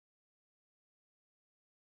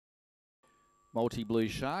Multi Blue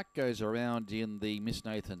Shark goes around in the Miss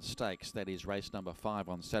Nathan Stakes. That is race number 5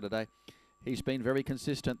 on Saturday. He's been very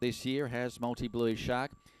consistent this year, has Multi Blue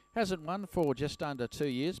Shark. Hasn't won for just under 2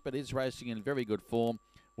 years, but is racing in very good form.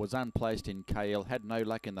 Was unplaced in KL, had no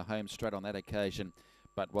luck in the home straight on that occasion,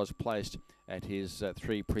 but was placed at his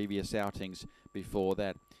 3 previous outings before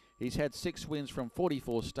that. He's had 6 wins from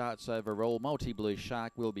 44 starts overall. Multi Blue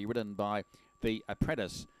Shark will be ridden by the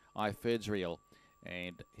apprentice, Ifedzriel,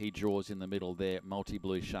 and he draws in the middle there. Multi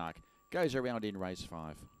Blue Shark goes around in race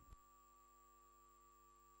 5.